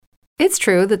It's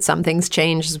true that some things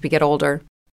change as we get older.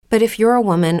 But if you're a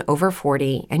woman over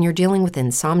 40 and you're dealing with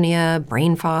insomnia,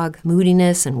 brain fog,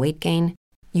 moodiness, and weight gain,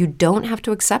 you don't have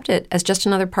to accept it as just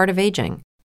another part of aging.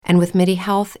 And with MIDI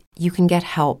Health, you can get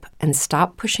help and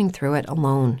stop pushing through it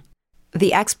alone.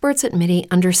 The experts at MIDI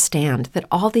understand that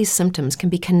all these symptoms can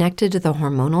be connected to the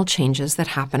hormonal changes that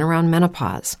happen around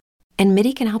menopause, and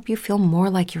MIDI can help you feel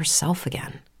more like yourself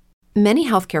again. Many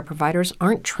healthcare providers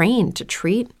aren't trained to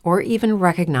treat or even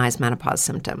recognize menopause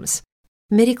symptoms.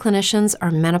 MIDI clinicians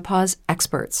are menopause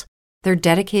experts. They're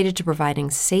dedicated to providing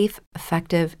safe,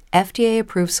 effective,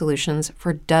 FDA-approved solutions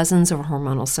for dozens of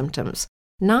hormonal symptoms,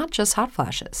 not just hot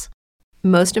flashes.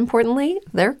 Most importantly,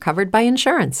 they're covered by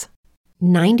insurance.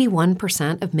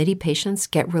 91% of MIDI patients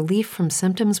get relief from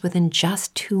symptoms within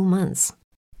just 2 months.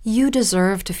 You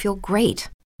deserve to feel great.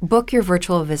 Book your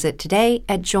virtual visit today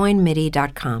at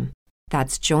joinmidi.com.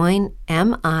 That's joinmidi.com.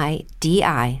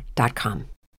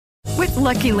 With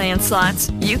Lucky Land Slots,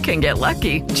 you can get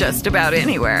lucky just about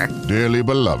anywhere. Dearly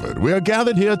beloved, we are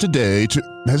gathered here today to...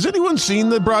 Has anyone seen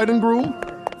the bride and groom?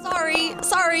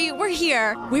 Sorry, we're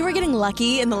here. We were getting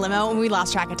lucky in the limo and we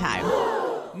lost track of time.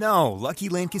 No, Lucky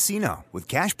Land Casino, with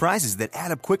cash prizes that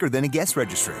add up quicker than a guest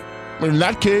registry. In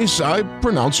that case, I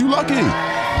pronounce you lucky.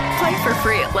 Play for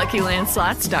free at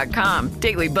LuckyLandSlots.com.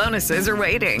 Daily bonuses are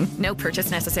waiting. No purchase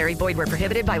necessary. Void where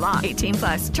prohibited by law.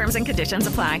 18+. Terms and conditions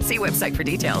apply. See website for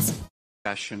details.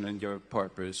 Passion and your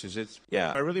purpose, is it?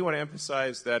 Yeah, I really want to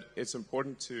emphasize that it's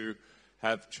important to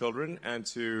have children and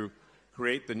to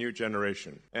create the new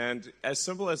generation. And as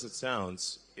simple as it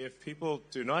sounds, if people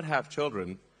do not have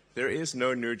children, there is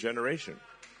no new generation.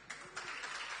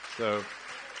 So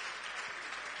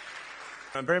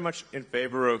I'm very much in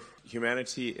favor of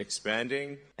humanity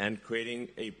expanding and creating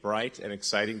a bright and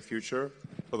exciting future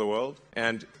for the world.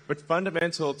 But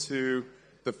fundamental to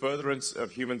the furtherance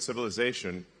of human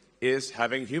civilization is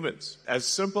having humans. As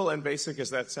simple and basic as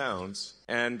that sounds,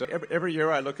 and every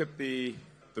year I look at the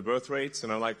birth rates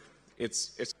and I'm like,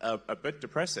 it's a bit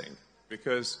depressing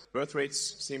because birth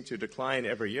rates seem to decline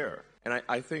every year. And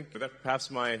I think that perhaps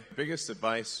my biggest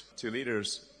advice to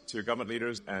leaders, to government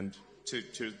leaders, and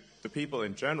to the people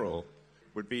in general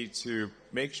would be to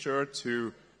make sure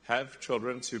to have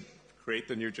children to create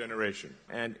the new generation.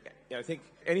 And I think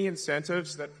any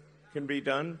incentives that can be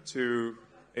done to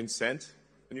incent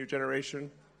the new generation,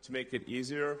 to make it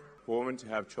easier for women to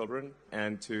have children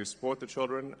and to support the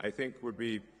children, I think would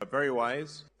be very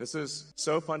wise. This is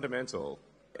so fundamental,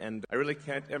 and I really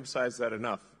can't emphasize that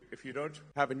enough. If you don't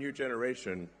have a new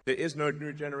generation, there is no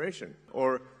new generation.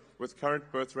 Or with current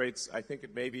birth rates, I think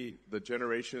it may be the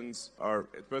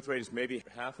birth rate is maybe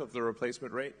half of the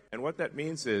replacement rate. And what that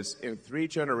means is in 3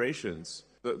 generations,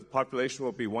 the population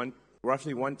will be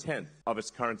roughly 1/10 of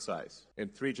its current size. In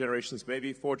 3 generations,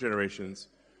 maybe 4 generations,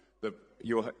 the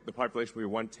population will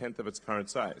be 1/10 of its current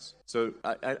size. So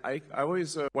I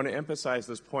always want to emphasize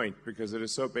this point because it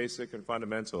is so basic and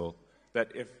fundamental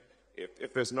that if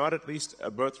there's not at least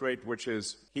a birth rate which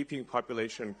is keeping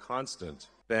population constant,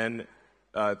 then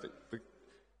a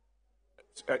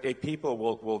people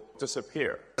will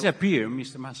disappear. Disappear,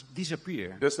 Mr. Musk,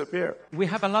 disappear. Disappear. We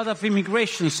have a lot of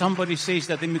immigration. Somebody says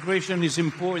that immigration is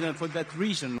important for that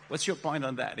reason. What's your point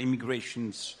on that?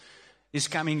 Immigration is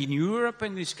coming in Europe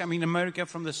and is coming in America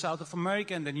from the south of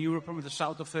America and then Europe from the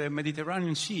south of the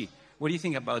Mediterranean Sea. What do you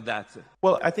think about that?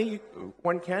 Well, I think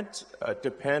one can't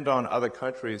depend on other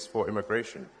countries for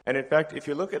immigration. And in fact, if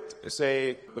you look at,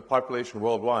 say, the population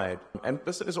worldwide, and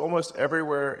this is almost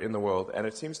everywhere in the world, and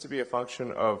it seems to be a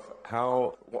function of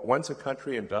how once a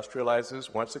country industrializes,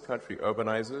 once a country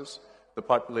urbanizes, the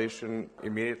population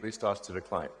immediately starts to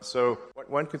decline. So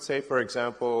one could say, for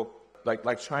example,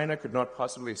 like China could not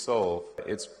possibly solve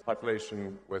its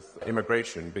population with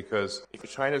immigration because if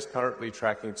China is currently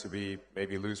tracking to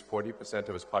maybe lose 40%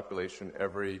 of its population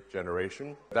every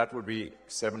generation, that would be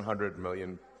 700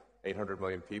 million, 800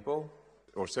 million people,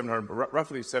 or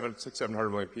roughly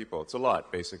 700 million people. It's a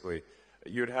lot, basically.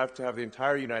 You'd have to have the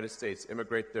entire United States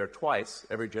immigrate there twice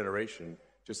every generation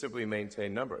to simply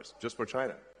maintain numbers, just for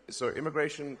China. So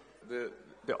immigration, there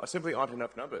simply aren't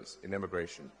enough numbers in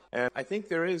immigration. And I think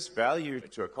there is value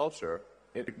to a culture.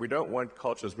 We don't want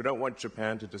cultures. We don't want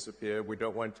Japan to disappear. We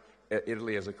don't want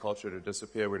Italy as a culture to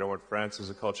disappear. We don't want France as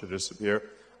a culture to disappear.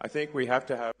 I think we have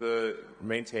to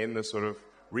maintain the sort of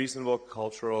reasonable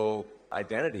cultural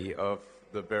identity of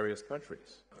the various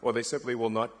countries, or they simply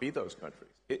will not be those countries.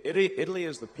 Italy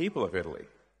is the people of Italy.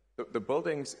 The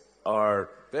buildings are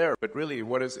there, but really,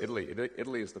 what is Italy?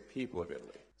 Italy is the people of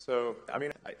Italy. So, I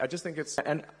mean, I just think it's,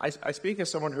 and I speak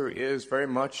as someone who is very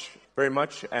much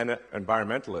an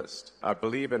environmentalist. I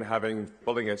believe in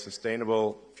building a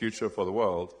sustainable future for the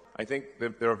world. I think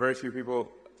that there are very few people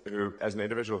who, as an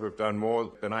individual, who have done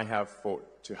more than I have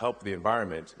to help the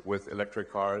environment with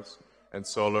electric cars and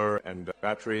solar and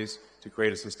batteries to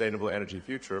create a sustainable energy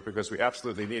future, because we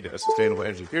absolutely need a sustainable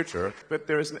energy future. But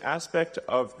there is an aspect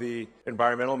of the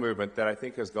environmental movement that I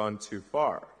think has gone too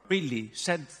far. Really,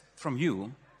 said from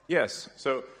you? Yes.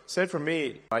 So, said from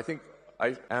me, I think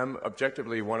I am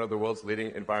objectively one of the world's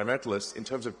leading environmentalists in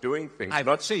terms of doing things. I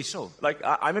would say so. Like,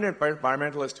 I'm an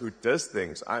environmentalist who does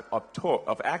things. I'm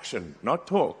of action, not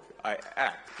talk. I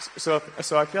act. So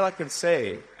I feel I can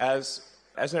say, as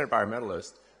an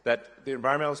environmentalist, that the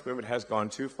environmentalist movement has gone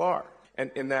too far.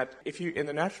 And in that, in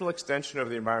the natural extension of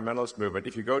the environmentalist movement,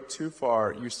 if you go too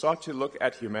far, you start to look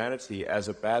at humanity as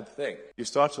a bad thing. You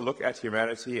start to look at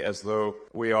humanity as though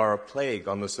we are a plague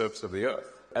on the surface of the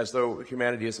earth, as though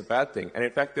humanity is a bad thing. And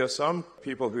in fact, there are some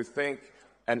people who think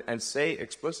and say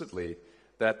explicitly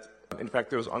that, in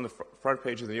fact, there was on the front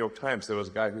page of the New York Times, there was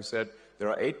a guy who said, there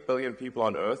are 8 billion people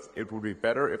on Earth. It would be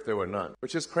better if there were none,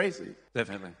 which is crazy.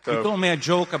 Definitely. So, you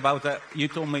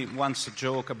told me once a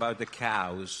joke about the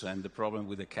cows and the problem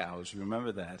with the cows. You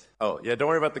remember that? Oh, yeah, don't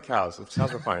worry about the cows. The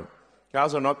cows are fine.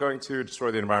 Cows are not going to destroy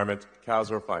the environment.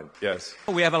 Cows are fine. Yes.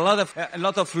 We have a lot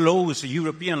of laws,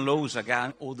 European laws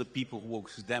against all the people who work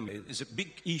with them. It's a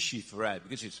big issue for us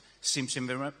because it seems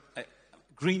a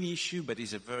green issue, but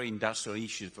it's a very industrial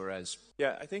issue for us.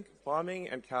 Yeah, I think farming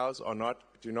and cows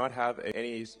do not have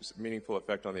any meaningful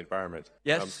effect on the environment.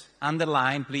 Yes,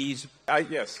 underline, please.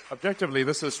 Yes, objectively,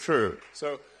 this is true.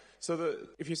 So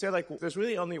if you say, like, there's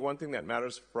really only one thing that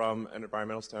matters from an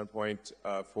environmental standpoint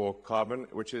for carbon,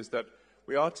 which is that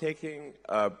we are taking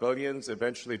billions,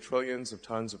 eventually trillions of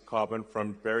tons of carbon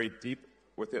from buried deep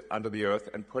under the earth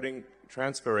and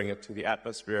transferring it to the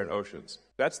atmosphere and oceans.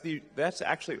 That's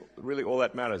actually really all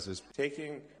that matters, is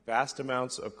taking vast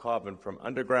amounts of carbon from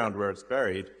underground where it's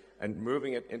buried and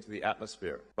moving it into the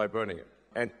atmosphere by burning it.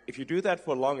 And if you do that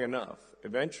for long enough,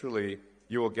 eventually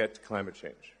you will get climate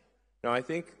change. Now, I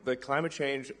think the climate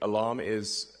change alarm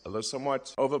is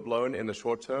somewhat overblown in the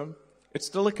short term. It's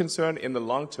still a concern in the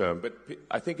long term, but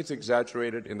I think it's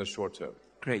exaggerated in the short term.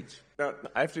 Great. Now,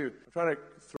 I'm trying to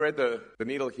thread the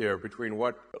needle here between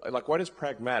what is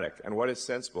pragmatic and what is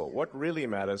sensible, what really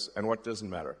matters and what doesn't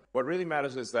matter. What really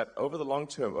matters is that over the long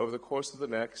term, over the course of the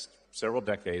next several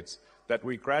decades, that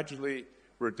we gradually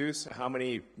reduce how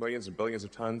many millions and billions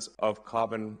of tons of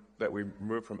carbon that we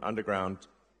move from underground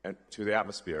and to the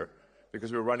atmosphere,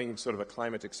 because we're running sort of a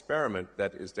climate experiment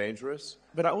that is dangerous.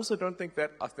 But I also don't think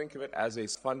I think of it as a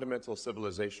fundamental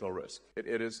civilizational risk.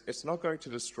 It's not going to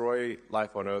destroy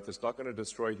life on Earth. It's not going to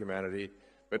destroy humanity,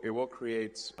 but it will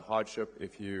create hardship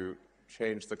if you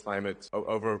change the climate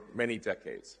over many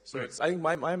decades. So I think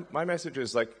my message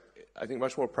is, like, I think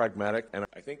much more pragmatic and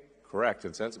I think correct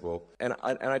and sensible. And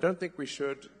I don't think we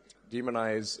should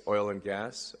demonize oil and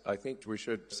gas. I think we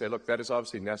should say, look, that is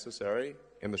obviously necessary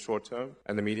in the short term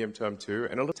and the medium term too,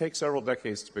 and it'll take several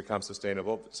decades to become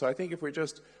sustainable. So I think if we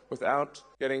just, without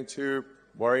getting too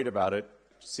worried about it,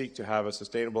 seek to have a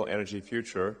sustainable energy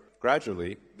future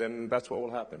gradually, then that's what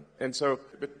will happen. And so,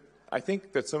 but I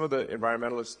think that some of the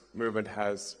environmentalist movement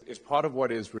is part of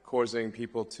what is causing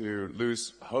people to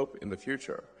lose hope in the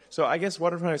future. So I guess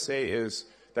what I'm trying to say is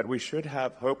that we should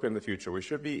have hope in the future. We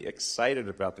should be excited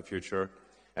about the future,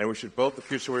 and we should build the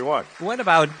future we want. What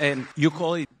about, you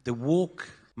call it the woke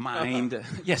mind?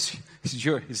 Yes,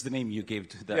 it's the name you gave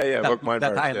to that. Woke mind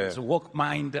that virus. illness, woke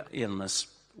mind illness.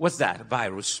 What's that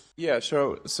virus? Yeah,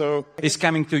 so it's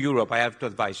coming to Europe. I have to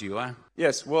advise you, huh?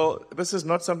 Yes. Well, this is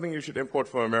not something you should import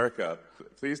from America.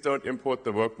 Please don't import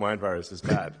the woke mind virus. It's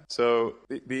bad. So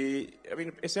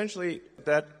essentially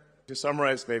that. To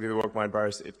summarize maybe the woke mind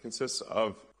virus, it consists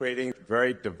of creating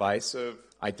very divisive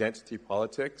identity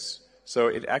politics. So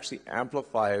it actually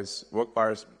amplifies, woke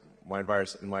mind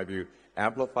virus, in my view,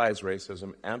 amplifies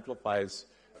racism, amplifies,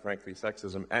 frankly,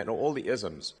 sexism, and all the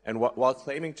isms. And while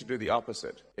claiming to do the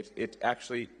opposite, it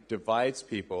actually divides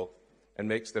people and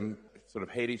makes them sort of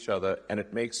hate each other, and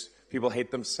it makes people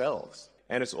hate themselves.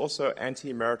 And it's also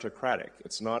anti-meritocratic.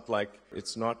 It's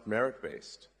not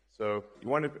merit-based. So you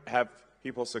want to have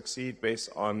people succeed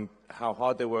based on how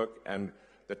hard they work and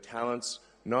the talents,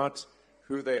 not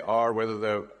who they are, whether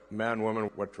they're man,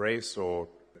 woman, what race or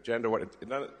gender,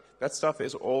 that stuff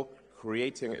is all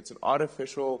it's an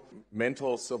artificial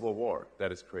mental civil war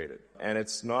that is created. And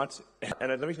it's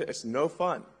no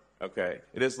fun. Okay?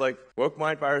 It is like woke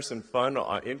mind virus and fun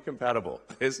are incompatible.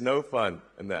 There's no fun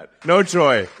in that. No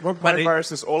joy. Woke mind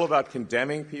virus is all about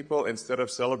condemning people instead of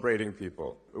celebrating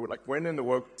people. Like when in the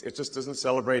woke, it just doesn't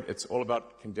celebrate. It's all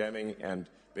about condemning and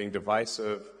being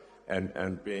divisive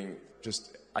and being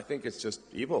just, I think it's just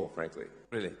evil, frankly.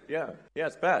 Really? Yeah,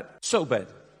 it's bad. So bad.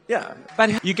 Yeah.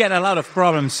 But you get a lot of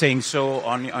problems saying so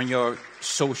on your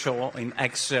social in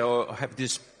X or have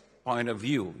this point of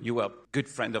view. You were a good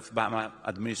friend of Obama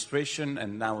administration,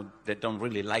 and now they don't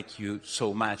really like you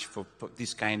so much for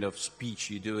this kind of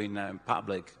speech you do in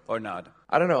public, or not?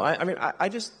 I don't know.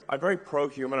 I'm very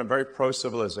pro-human. I'm very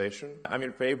pro-civilization. I'm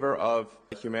in favor of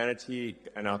humanity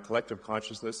and our collective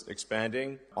consciousness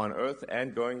expanding on Earth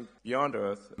and going beyond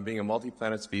Earth, being a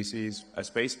multi-planet species, a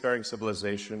spacefaring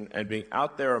civilization, and being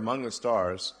out there among the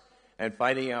stars and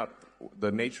finding out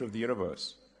the nature of the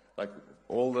universe. Like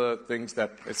all the things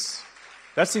that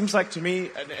seems like to me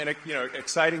an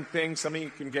exciting thing, something you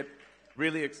can get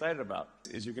really excited about.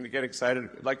 Is you can get excited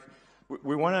like.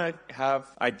 We want to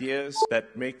have ideas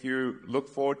that make you look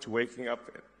forward to waking up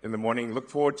in the morning, look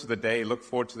forward to the day, look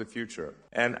forward to the future.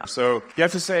 And so you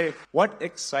have to say, what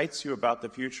excites you about the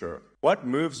future? What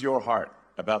moves your heart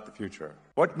about the future?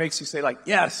 What makes you say, like,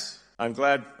 yes, I'm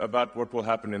glad about what will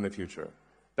happen in the future?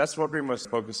 That's what we must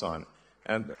focus on.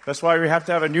 And that's why we have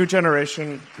to have a new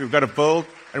generation. We've got to build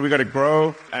and we've got to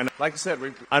grow. And like I said,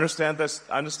 we understand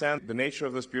the nature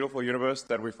of this beautiful universe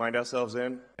that we find ourselves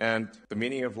in and the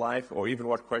meaning of life, or even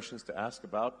what questions to ask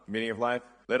about the meaning of life.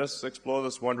 Let us explore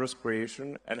this wondrous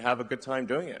creation and have a good time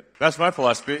doing it. That's my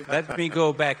philosophy. Let me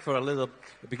go back for a little,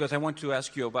 because I want to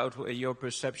ask you about your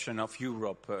perception of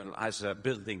Europe as a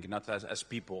building, not as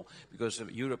people. Because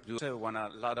Europe does want a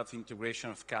lot of integration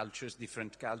of cultures,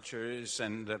 different cultures,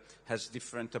 and has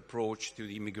different approach to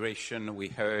the immigration. We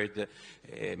heard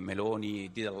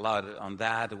Meloni did a lot on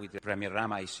that with Premier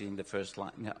Rama, I see, in the first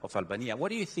line of Albania. What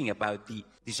do you think about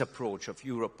this approach of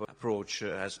Europe approach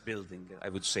as building, I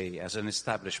would say, as an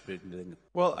established building?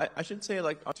 Well, I should say,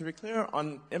 like, to be clear,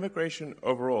 on immigration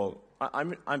overall,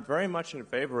 I'm very much in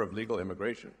favor of legal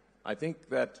immigration. I think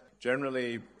that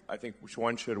generally, I think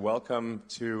one should welcome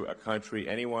to a country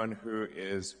anyone who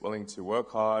is willing to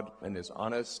work hard and is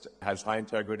honest, has high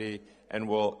integrity, and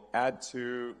will add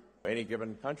to any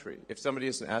given country. If somebody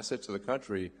is an asset to the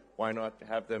country, why not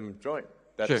have them join?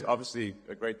 That's obviously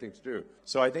a great thing to do.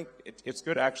 So I think it's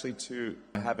good actually to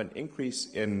have an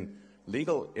increase in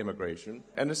legal immigration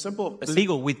and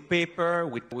legal with paper,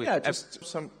 with just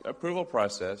some approval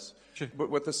process,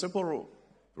 but with a simple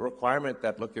requirement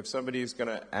that, look, if somebody is going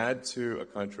to add to a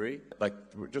country, like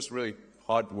just really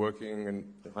hardworking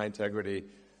and high integrity,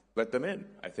 let them in.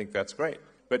 I think that's great.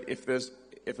 But if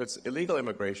it's illegal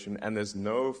immigration and there's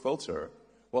no filter,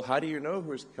 well, how do you know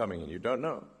who's coming in? You don't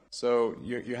know. So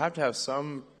you have to have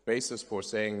some basis for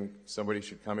saying somebody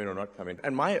should come in or not come in.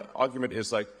 And my argument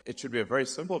is, like, it should be a very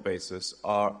simple basis.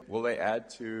 Will they add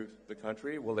to the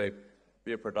country? Will they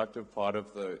be a productive part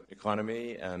of the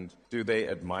economy? And do they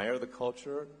admire the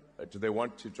culture? Do they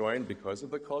want to join because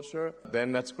of the culture?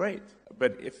 Then that's great.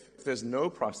 But if there's no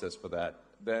process for that,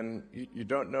 then you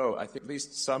don't know. I think at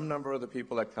least some number of the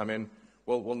people that come in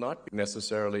will not be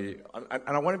necessarily, and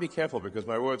I want to be careful because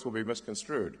my words will be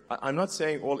misconstrued. I'm not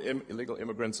saying all illegal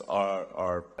immigrants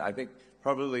are, I think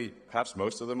probably, perhaps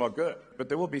most of them are good. But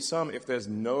there will be some, if there's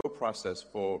no process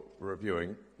for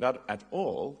reviewing, not at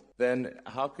all, then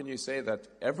how can you say that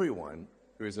everyone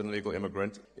who is an illegal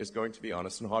immigrant is going to be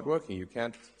honest and hardworking? You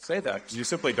can't say that. You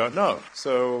simply don't know.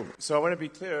 So I want to be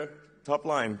clear. Top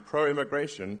line,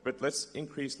 pro-immigration, but let's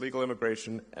increase legal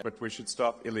immigration, but we should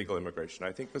stop illegal immigration.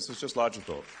 I think this is just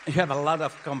logical. You have a lot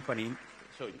of company.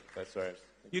 So that's right.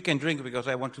 You can drink because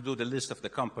I want to do the list of the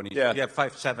companies. Yeah. You have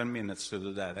 5-7 minutes to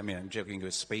do that. I mean, I'm joking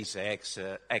with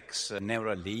SpaceX, X,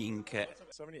 Neuralink.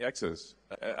 So many X's.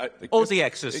 All the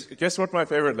X's. Guess what my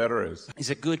favorite letter is? It's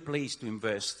a good place to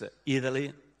invest.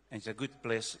 Italy. And it's a good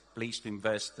place to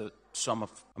invest some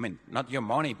of, I mean, not your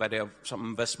money, but some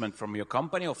investment from your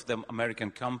company, of the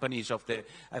American companies, of the,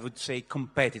 I would say,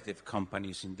 competitive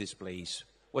companies in this place.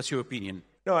 What's your opinion?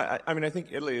 No, I mean, I think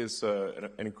Italy is an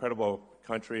incredible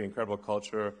country, incredible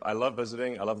culture. I love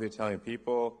visiting. I love the Italian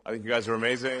people. I think you guys are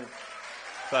amazing.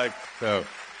 Like, so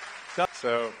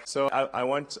I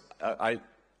want,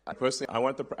 personally, I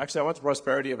want the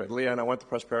prosperity of Italy, and I want the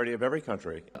prosperity of every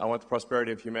country. I want the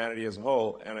prosperity of humanity as a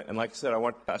whole. And like I said, I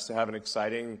want us to have an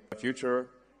exciting future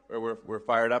where we're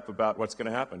fired up about what's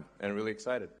going to happen and really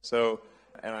excited. So,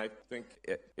 and I think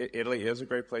Italy is a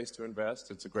great place to invest.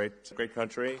 It's a great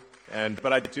country.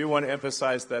 But I do want to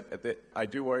emphasize that I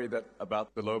do worry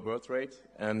about the low birth rate.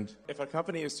 And if a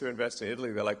company is to invest in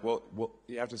Italy, they're like, well,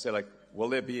 you have to say, like, will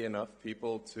there be enough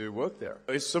people to work there?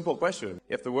 It's a simple question.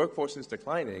 If the workforce is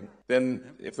declining, then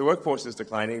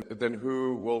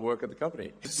who will work at the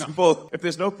company? It's simple. If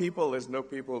there's no people, there's no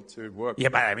people to work. Yeah,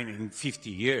 but I mean, in 50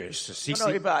 years,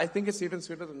 60... No, but I think it's even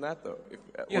sooner than that, though.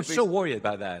 You're so worried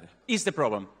about that. Is the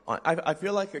problem? I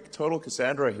feel like a total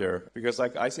Cassandra here, because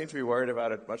I seem to be worried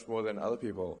about it much more than other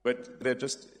people. But there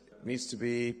just needs to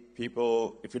be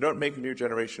people. If you don't make a new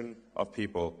generation of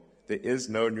people, there is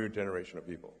no new generation of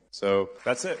people. So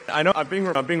that's it. I know I'm being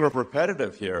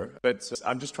repetitive here, but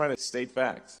I'm just trying to state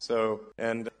facts. So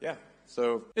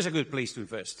it's a good place to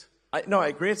invest. I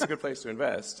agree. It's a good place to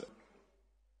invest,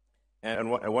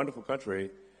 and a wonderful country.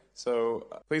 So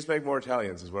please make more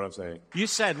Italians, is what I'm saying. You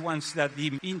said once that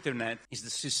the internet is the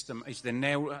system, is the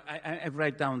I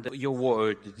write down your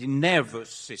word, the nervous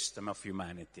system of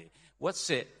humanity. What's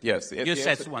it? Yes. You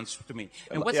said once to me.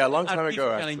 And what's a long time ago,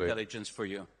 artificial actually. intelligence for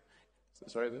you?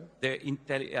 Sorry?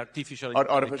 Artificial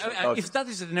intelligence. If that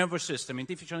is the nervous system,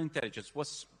 artificial intelligence,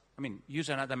 use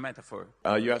another metaphor.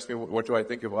 You asked me what do I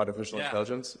think of artificial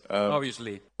intelligence?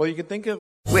 Obviously. Well, you can think of...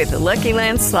 With Lucky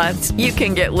Land Slots, you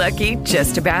can get lucky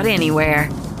just about anywhere.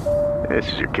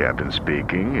 This is your captain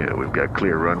speaking. We've got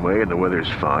clear runway and the weather's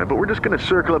fine, but we're just going to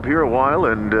circle up here a while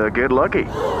and get lucky.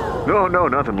 No,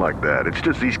 nothing like that. It's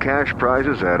just these cash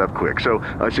prizes add up quick. So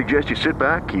I suggest you sit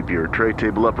back, keep your tray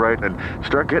table upright, and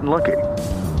start getting lucky.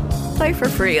 Play for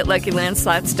free at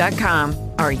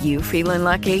LuckyLandSlots.com. Are you feeling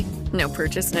lucky? No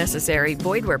purchase necessary.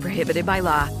 Void where prohibited by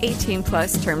law.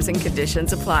 18+ terms and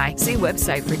conditions apply. See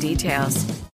website for details.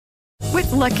 With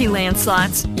Lucky Land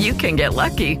Slots, you can get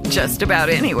lucky just about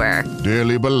anywhere.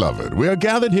 Dearly beloved, we are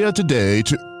gathered here today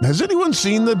to... Has anyone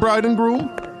seen the bride and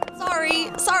groom?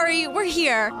 Sorry, we're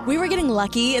here. We were getting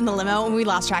lucky in the limo and we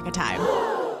lost track of time.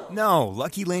 No,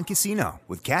 Lucky Land Casino,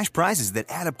 with cash prizes that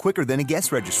add up quicker than a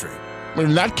guest registry.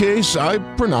 In that case, I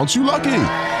pronounce you lucky.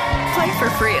 Play for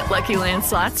free at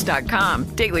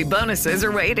LuckyLandSlots.com. Daily bonuses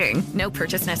are waiting. No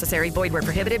purchase necessary. Void where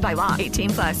prohibited by law.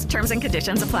 18+. Terms and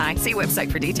conditions apply. See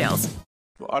website for details.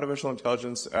 Artificial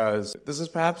intelligence as... This is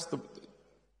perhaps the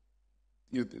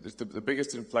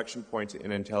biggest inflection point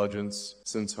in intelligence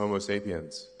since Homo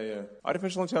sapiens. Yeah.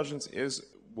 Artificial intelligence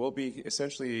will be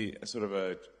essentially a sort of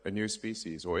a new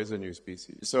species, or is a new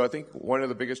species. So I think one of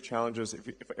the biggest challenges,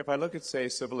 if I look at, say,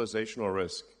 civilizational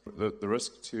risk, the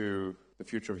risk to the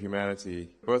future of humanity,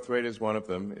 birth rate is one of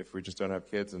them, if we just don't have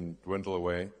kids and dwindle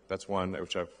away. That's one,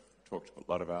 which I've talked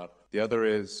a lot about. The other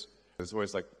is, there's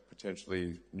always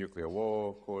potentially nuclear war,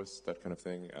 of course, that kind of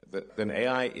thing. Then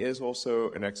AI is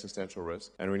also an existential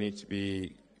risk, and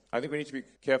I think we need to be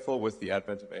careful with the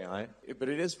advent of AI, but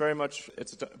it's very much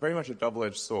a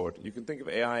double-edged sword. You can think of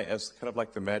AI as kind of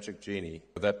like the magic genie,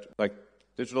 that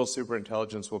digital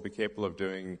superintelligence will be capable of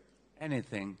doing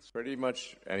anything. Pretty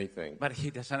much anything. But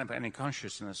he doesn't have any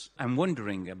consciousness. I'm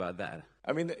wondering about that.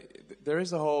 I mean, there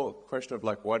is a whole question of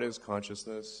what is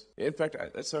consciousness? In fact,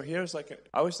 so here's I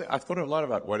always think, I've thought a lot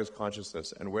about what is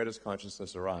consciousness and where does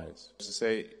consciousness arise. To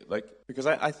say, because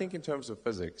I think in terms of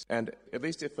physics, and at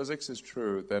least if physics is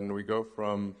true, then we go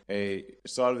from a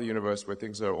start of the universe where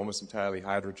things are almost entirely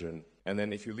hydrogen, and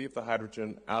then if you leave the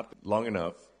hydrogen out long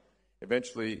enough,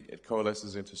 eventually it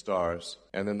coalesces into stars,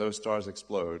 and then those stars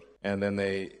explode, and then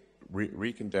they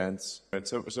recondense. And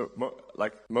so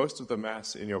most of the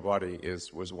mass in your body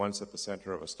was once at the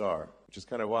center of a star, which is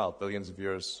kind of wild, billions of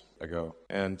years ago.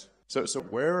 And so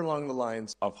where along the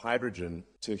lines of hydrogen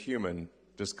to human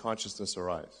does consciousness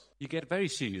arise? You get very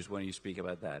serious when you speak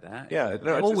about that, huh? Yeah,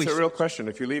 no, it's a real question.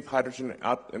 If you leave hydrogen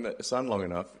out in the sun long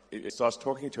enough, it starts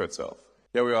talking to itself.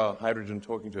 Here we are, hydrogen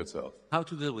talking to itself. How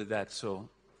to deal with that? So,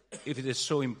 if it is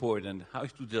so important, how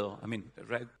to deal? I mean,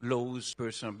 laws,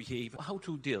 personal behavior. How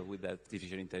to deal with that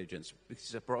artificial intelligence?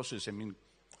 It's a process.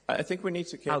 I think we need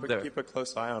to keep a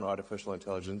close eye on artificial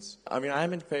intelligence. I mean,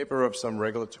 I'm in favor of some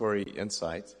regulatory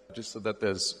insight, just so that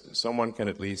someone can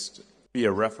at least be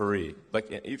a referee.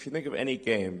 If you think of any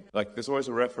game, there's always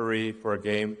a referee for a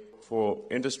game. For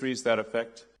industries that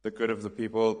affect the good of the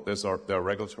people, there are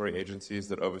regulatory agencies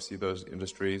that oversee those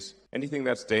industries. Anything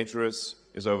that's dangerous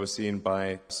is overseen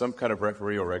by some kind of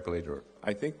referee or regulator.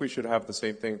 I think we should have the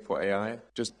same thing for AI,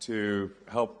 just to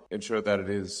help ensure that it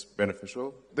is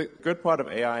beneficial. The good part of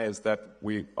AI is that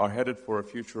we are headed for a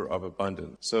future of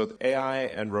abundance. So AI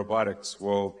and robotics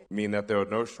will mean that there are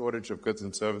no shortage of goods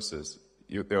and services.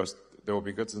 There will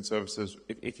be goods and services.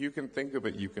 If you can think of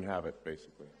it, you can have it,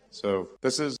 basically. So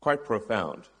this is quite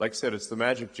profound. Like I said, it's the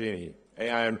magic genie.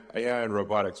 AI and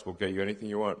robotics will get you anything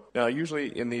you want. Now,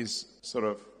 usually in these sort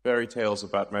of fairy tales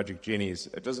about magic genies,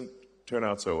 it doesn't turn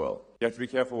out so well. You have to be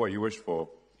careful what you wish for,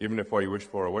 even if what you wish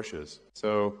for are wishes.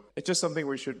 So it's just something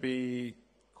we should be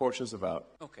cautious about.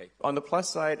 Okay. On the plus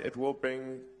side, it will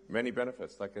bring many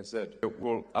benefits, like I said. It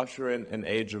will usher in an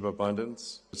age of abundance.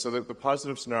 So the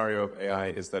positive scenario of AI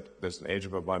is that there's an age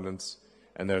of abundance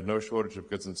and there's no shortage of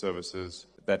goods and services,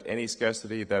 that any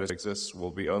scarcity that exists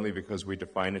will be only because we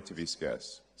define it to be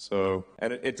scarce. So,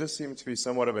 and it does seem to be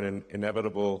somewhat of an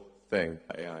inevitable thing,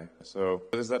 AI. So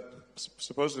there's that,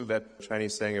 supposedly that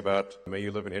Chinese saying about, may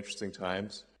you live in interesting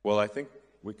times. Well, I think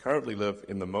we currently live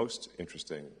in the most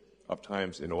interesting of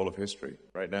times in all of history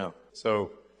right now.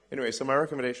 So anyway, so my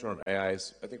recommendation on AI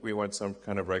is I think we want some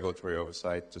kind of regulatory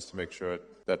oversight just to make sure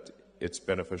that it's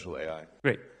beneficial AI.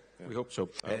 Great. We hope so.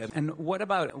 And what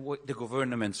about the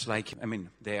governments? Like, I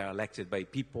mean, they are elected by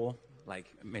people, like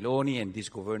Meloni and this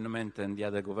government and the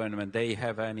other government. They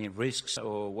have any risks,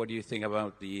 or what do you think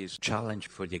about this challenge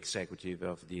for the executive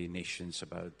of the nations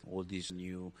about all this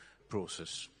new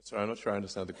process? Sorry, I'm not sure I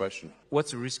understand the question.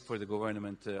 What's the risk for the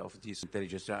government of this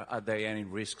intelligence? Are there any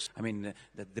risks? I mean,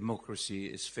 that democracy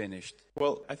is finished.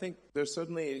 Well, I think there's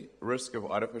certainly risk of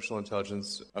artificial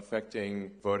intelligence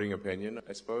affecting voting opinion,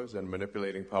 I suppose, and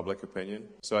manipulating public opinion.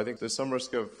 So I think there's some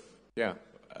risk of,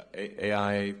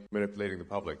 AI manipulating the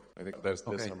public. I think there's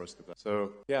some risk of that.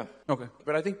 So, yeah. Okay.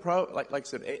 But I think, like I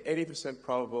said, 80%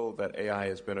 probable that AI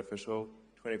is beneficial,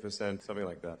 20%, something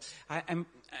like that.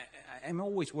 I'm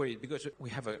always worried because we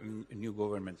have a new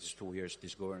government. It's 2 years,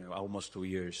 this government, almost 2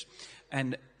 years.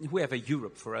 And we have a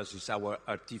Europe, for us, is our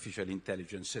artificial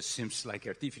intelligence. It seems like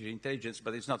artificial intelligence,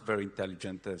 but it's not very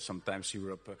intelligent sometimes,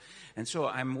 Europe. And so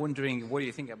I'm wondering, what do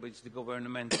you think about the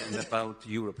government and about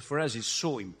Europe? For us, it's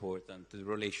so important, the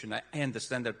relation. I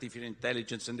understand artificial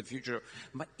intelligence in the future,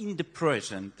 but in the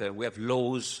present, we have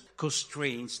laws,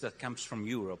 constraints that comes from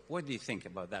Europe. What do you think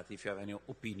about that, if you have any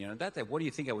opinion on that? And what do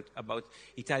you think about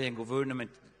Italian government,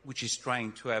 which is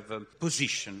trying to have a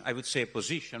position, I would say a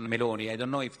position, Meloni, I don't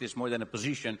know if there's more than a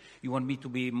position. You want me to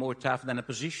be more tough than a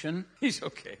position? It's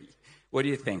okay. What do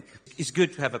you think? It's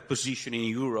good to have a position in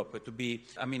Europe, to be,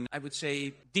 I would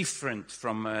say, different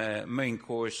from main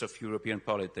course of European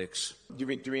politics. Do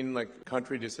you mean like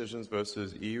country decisions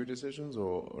versus EU decisions,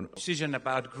 or? Decision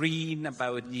about green,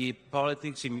 about the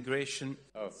politics, immigration?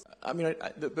 Oh.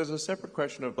 There's a separate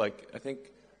question of, I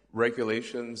think,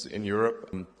 regulations in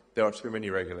Europe. There are too many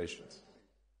regulations.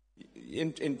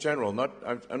 In general,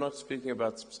 I'm not speaking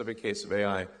about a specific case of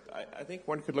AI. I think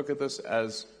one could look at this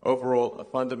as overall a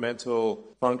fundamental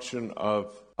function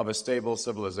of a stable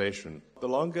civilization. The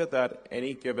longer that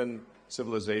any given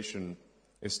civilization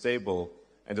is stable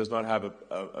and does not have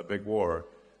a big war,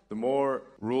 the more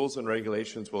rules and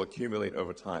regulations will accumulate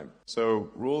over time. So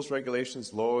rules,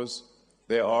 regulations, laws,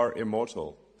 they are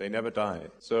immortal. They never die.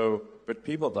 But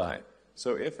people die.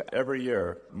 So if every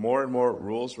year more and more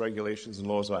rules, regulations, and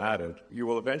laws are added, you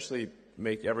will eventually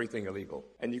make everything illegal.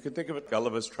 And you can think of it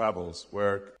Gulliver's Travels,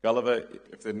 where Gulliver,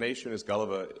 if the nation is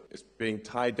Gulliver, is being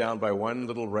tied down by one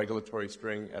little regulatory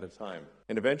string at a time.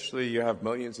 And eventually you have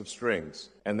millions of strings,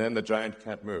 and then the giant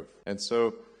can't move. And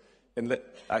so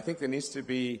I think there needs to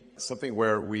be something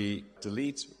where we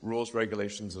delete rules,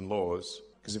 regulations, and laws.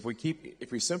 Because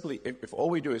if all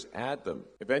we do is add them,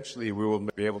 eventually we will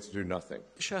be able to do nothing.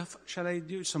 Shall I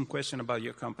do some question about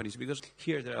your companies? Because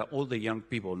here there are all the young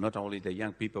people, not only the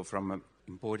young people from an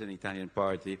important Italian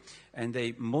party, and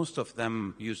most of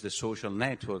them use the social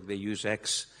network, they use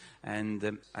X.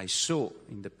 And I saw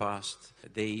in the past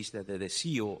days that the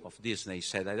CEO of Disney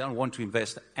said, I don't want to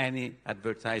invest any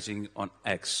advertising on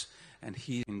X. And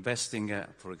he's investing,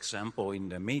 for example, in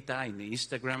the Meta, in the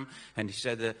Instagram, and he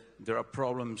said there are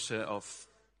problems of,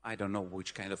 I don't know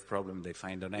which kind of problem they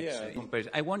find on X.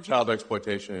 Yeah, child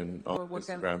exploitation on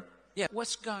Instagram.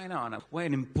 What's going on? Why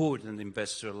an important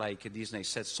investor like Disney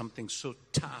said something so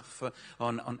tough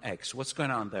on X? What's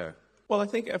going on there? Well,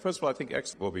 first of all, I think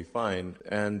X will be fine,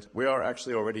 and we are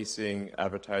actually already seeing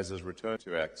advertisers return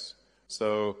to X.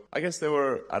 So I guess they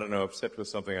were, upset with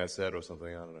something I said or something,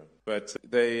 I don't know. But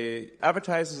the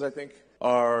advertisers, I think,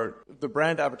 the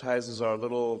brand advertisers are they're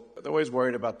always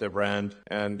worried about their brand.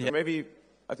 And maybe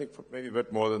a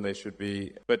bit more than they should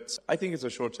be. But I think it's a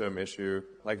short-term issue.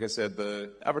 Like I said,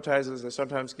 the advertisers, they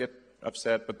sometimes get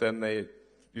upset, but then they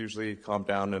usually calm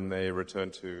down and they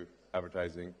return to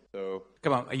advertising. So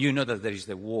come on, you know that there is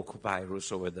the woke virus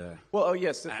over there. Well,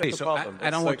 yes, that's the problem. I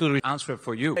don't want to answer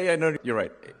for you. Yeah, no, you're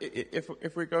right.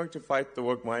 If we're going to fight the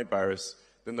woke mind virus,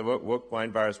 then the woke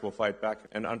mind virus will fight back.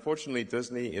 And unfortunately,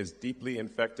 Disney is deeply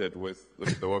infected with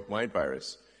the woke mind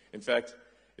virus. In fact,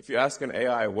 if you ask an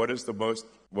AI what is the most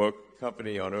woke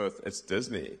company on earth, it's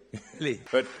Disney. Really?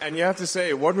 And you have to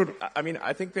say,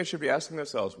 I think they should be asking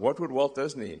themselves, what would Walt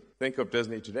Disney think of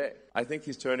Disney today? I think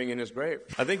he's turning in his grave.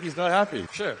 I think he's not happy.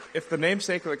 Sure. If the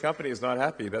namesake of the company is not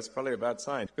happy, that's probably a bad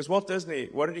sign. Because Walt Disney,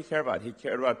 what did he care about? He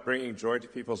cared about bringing joy to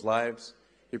people's lives.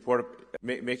 He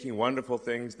making wonderful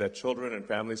things that children and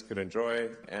families could enjoy.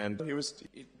 And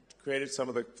he created some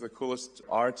of the coolest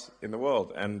art in the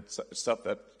world, and stuff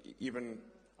that even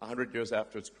 100 years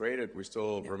after it's created, we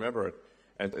still remember it,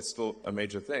 and it's still a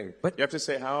major thing. But you have to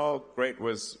say, how great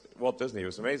was Walt Disney? It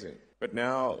was amazing. But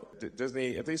now,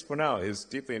 Disney, at least for now, is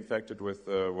deeply infected with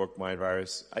the woke mind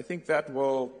virus. I think that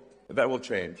will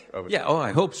change over time. Yeah,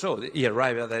 I hope so. He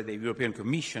arrived at the European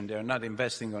Commission. They're not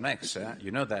investing on X.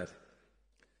 You know that.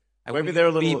 Maybe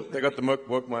they got the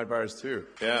woke mind virus too.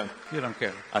 Yeah. You don't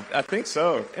care. I think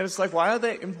so. And it's like, why are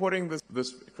they importing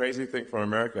this crazy thing from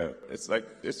America? It's like,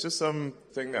 it's just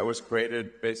something that was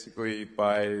created basically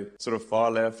by sort of far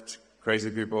left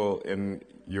crazy people in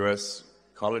US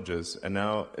colleges, and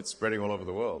now it's spreading all over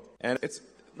the world. And it's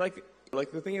like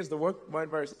the thing is, the woke mind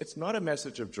virus, it's not a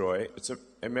message of joy, it's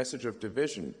a message of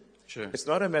division. Sure. It's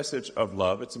not a message of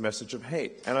love, it's a message of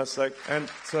hate. And it's like, and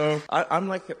so I'm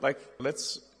like,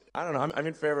 let's, I don't know, I'm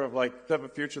in favor of have a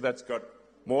future that's got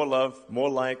more love,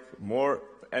 more,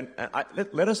 and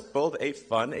let us build a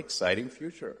fun, exciting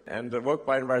future. And the woke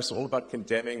mind virus is all about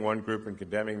condemning one group and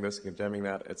condemning this, condemning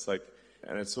that. It's like,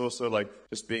 and it's also like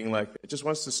just being like, it just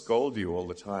wants to scold you all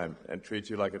the time and treat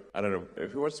you like I don't know,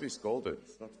 who wants to be scolded?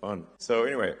 It's not fun. So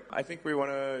anyway, I think we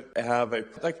want to have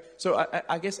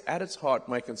I guess at its heart,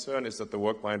 my concern is that the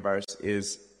woke mind virus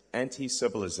is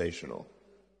anti-civilizational.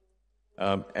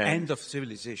 End of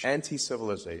civilization.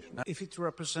 Anti-civilization. If it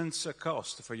represents a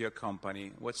cost for your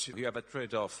company, you have a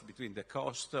trade-off between the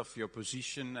cost of your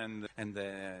position and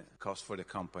the cost for the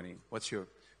company. What's your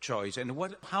choice? And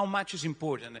how much is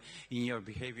important in your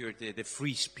behavior, the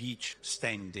free speech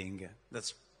standing?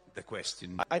 That's the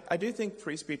question. I do think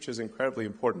free speech is incredibly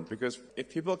important, because if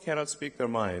people cannot speak their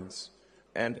minds,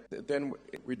 and then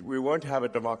we won't have a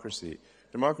democracy.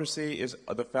 Democracy is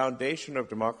the foundation of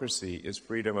democracy is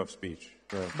freedom of speech.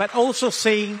 Yeah. But also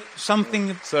saying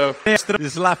something. So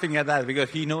is laughing at that because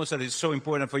he knows that it's so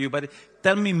important for you. But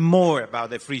tell me more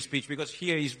about the free speech, because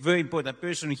here is very important. A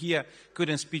person here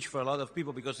couldn't speak for a lot of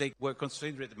people because they were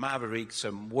considered mavericks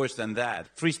and worse than that.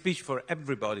 Free speech for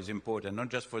everybody is important, not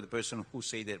just for the person who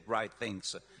say the right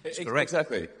things. It's correct.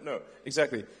 Exactly. No,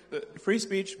 exactly. Free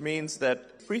speech means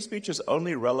that free speech is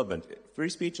only relevant. Free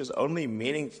speech is only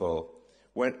meaningful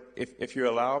if you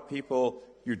allow people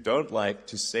you don't like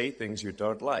to say things you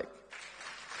don't like.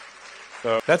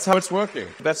 So that's how it's working.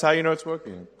 That's how you know it's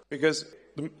working. Because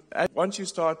once you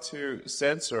start to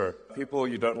censor people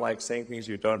you don't like saying things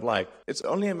you don't like, it's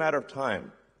only a matter of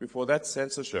time before that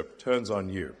censorship turns on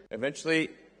you. Eventually,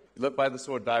 live by the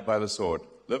sword, die by the sword.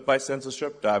 Live by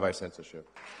censorship, die by censorship.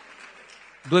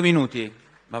 2 minuti.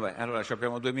 Vabbè, allora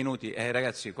abbiamo 2 minuti.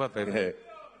 Ragazzi, qua per...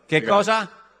 Che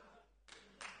cosa?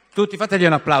 Tutti fategli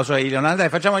un applauso a Elon. Dai,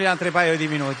 facciamogli altri paio di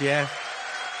minuti,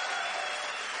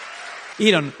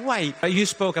 Elon, why you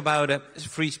spoke about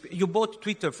free speech? You bought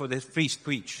Twitter for the free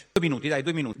speech. 2 minuti, dai,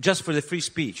 2 minuti. Just for the free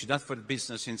speech, not for the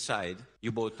business inside.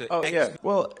 You bought... yeah.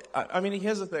 Well, I mean,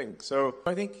 here's the thing. So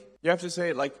I think you have to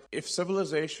say, if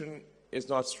civilization is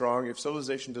not strong, if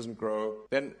civilization doesn't grow,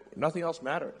 then nothing else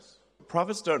matters.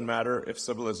 Profits don't matter if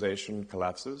civilization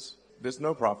collapses. There's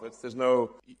no profits.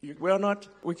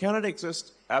 We cannot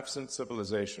exist absent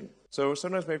civilization. So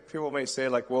sometimes people may say,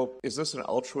 well, is this an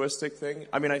altruistic thing?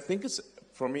 I mean, I think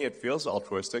for me, it feels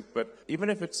altruistic, but even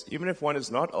if one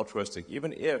is not altruistic,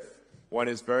 even if one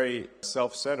is very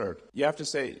self-centered, you have to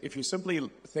say, if you simply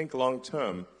think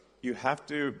long-term, you have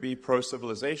to be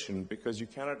pro-civilization, because you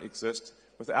cannot exist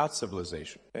without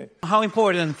civilization. Okay? How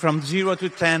important from 0 to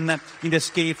 10 in the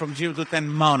scale from 0 to 10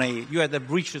 money? You are the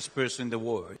richest person in the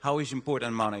world. How is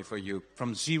important money for you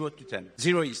from 0 to 10?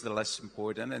 0 is the less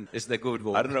important and is the good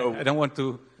one. I don't know. I don't want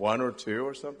to... 1 or 2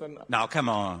 or something? No, come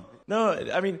on. No,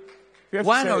 I mean...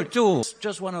 1 or 2.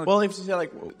 Just 1 or 2. Well, if you say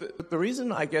the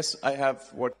reason I guess I have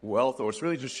what wealth, or it's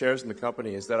really just shares in the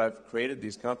company, is that I've created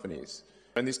these companies.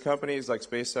 And these companies like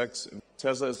SpaceX,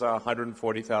 Tesla is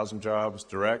 140,000 jobs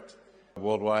direct.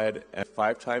 Worldwide, and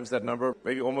 5 times that number,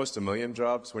 maybe almost 1 million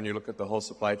jobs when you look at the whole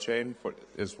supply chain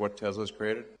is what Tesla's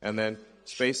created. And then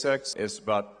SpaceX is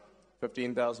about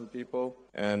 15,000 people,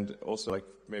 and also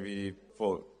maybe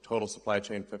for total supply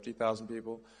chain 50,000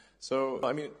 people. So,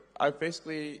 I mean, I've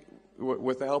basically,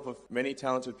 with the help of many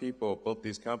talented people, built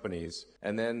these companies,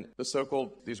 and then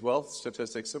these wealth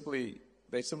statistics simply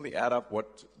they simply add up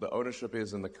what the ownership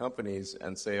is in the companies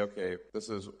and say, okay, this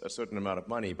is a certain amount of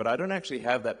money. But I don't actually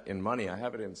have that in money. I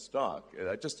have it in stock.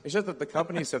 It's just that the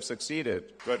companies have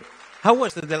succeeded. But how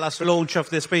was the last launch of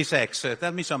the SpaceX?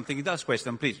 Tell me something. Last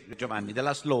question, please, Giovanni. The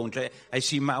last launch, I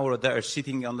see Mauro there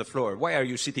sitting on the floor. Why are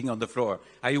you sitting on the floor?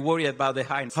 Are you worried about the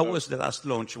height? How was the last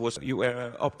launch? You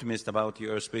were optimist about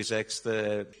your SpaceX,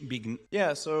 the big...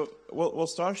 Yeah, so, well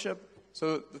Starship...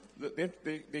 So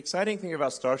the exciting thing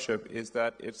about Starship is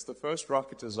that it's the first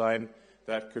rocket design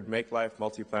that could make life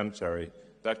multiplanetary,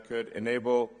 that could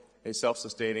enable a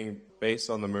self-sustaining base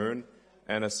on the moon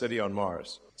and a city on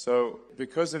Mars. So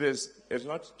because it's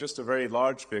not just a very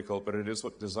large vehicle, but it is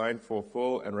designed for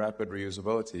full and rapid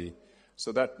reusability,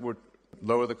 so that would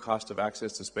lower the cost of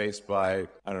access to space by,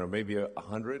 I don't know, maybe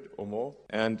 100 or more.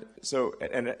 And so,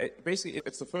 basically,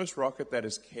 it's the first rocket that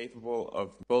is capable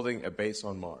of building a base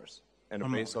on Mars. And a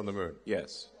base on the moon,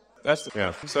 yes.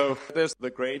 So there's the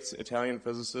great Italian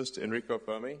physicist Enrico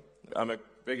Fermi. I'm a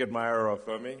big admirer of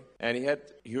Fermi. And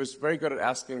he was very good at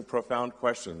asking profound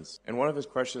questions. And one of his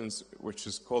questions, which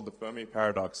is called the Fermi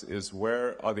paradox, is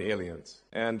where are the aliens?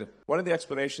 And one of the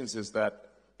explanations is that,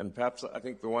 and perhaps I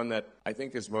think the one that I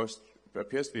think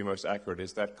appears to be most accurate,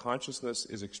 is that consciousness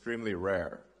is extremely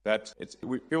rare.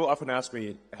 People often ask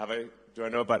me, do I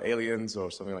know about aliens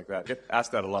or something like that? I get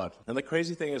asked that a lot. And the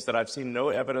crazy thing is that I've seen no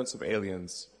evidence of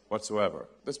aliens whatsoever.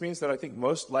 This means that I think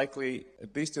most likely,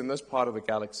 at least in this part of the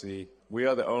galaxy, we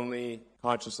are the only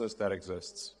consciousness that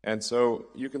exists. And so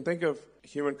you can think of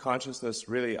human consciousness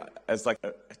really as like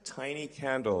a tiny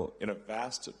candle in a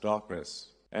vast darkness.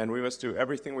 And we must do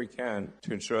everything we can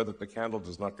to ensure that the candle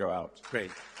does not go out.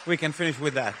 Great. We can finish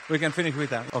with that.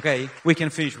 Okay? We can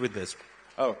finish with this.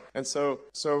 Oh, and so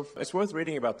it's worth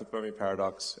reading about the Fermi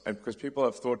paradox, and because people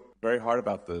have thought very hard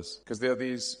about this,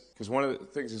 because one of the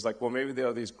things is like, well, maybe there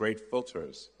are these great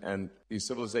filters, and these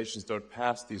civilizations don't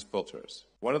pass these filters.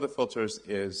 One of the filters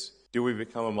is, do we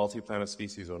become a multi-planet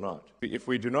species or not? If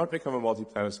we do not become a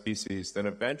multi-planet species, then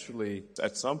eventually,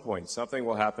 at some point, something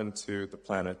will happen to the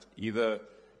planet. Either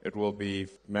it will be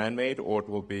man-made, or it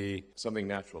will be something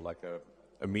natural, like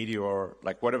a meteor,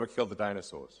 like whatever killed the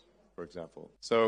dinosaurs, for example. So